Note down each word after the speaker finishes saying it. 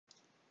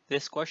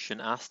This question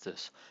asked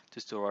us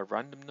to store a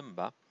random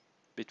number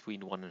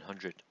between 1 and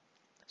 100.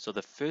 So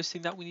the first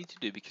thing that we need to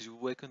do, because we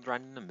work with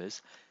random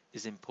numbers,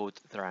 is import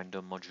the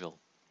random module.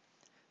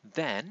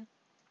 Then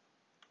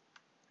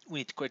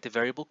we need to create a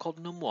variable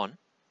called num1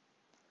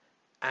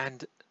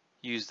 and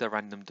use the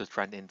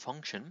random.randInt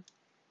function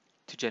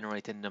to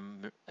generate a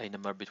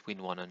number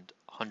between 1 and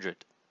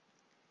 100.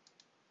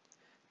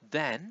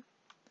 Then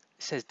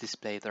it says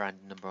display the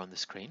random number on the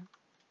screen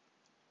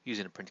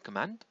using a print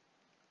command.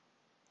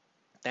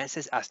 Then it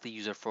says ask the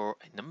user for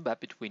a number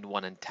between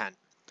 1 and 10.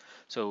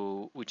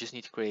 So we just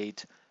need to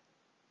create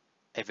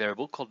a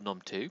variable called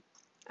num2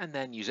 and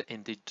then use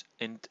an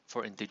int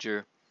for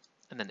integer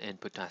and then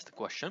input to ask the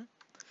question.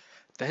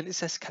 Then it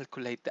says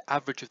calculate the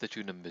average of the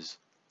two numbers.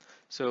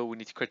 So we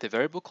need to create a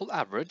variable called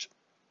average.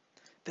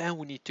 Then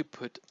we need to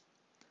put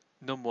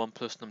num1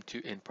 plus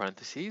num2 in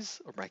parentheses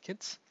or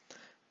brackets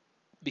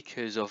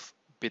because of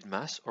bit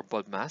mass or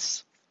bod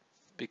mass,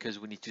 because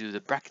we need to do the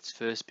brackets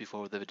first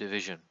before the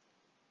division.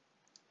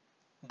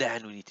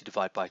 Then we need to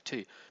divide by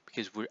 2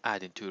 because we're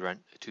adding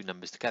two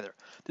numbers together.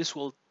 This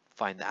will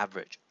find the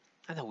average,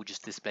 and then we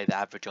just display the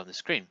average on the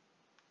screen.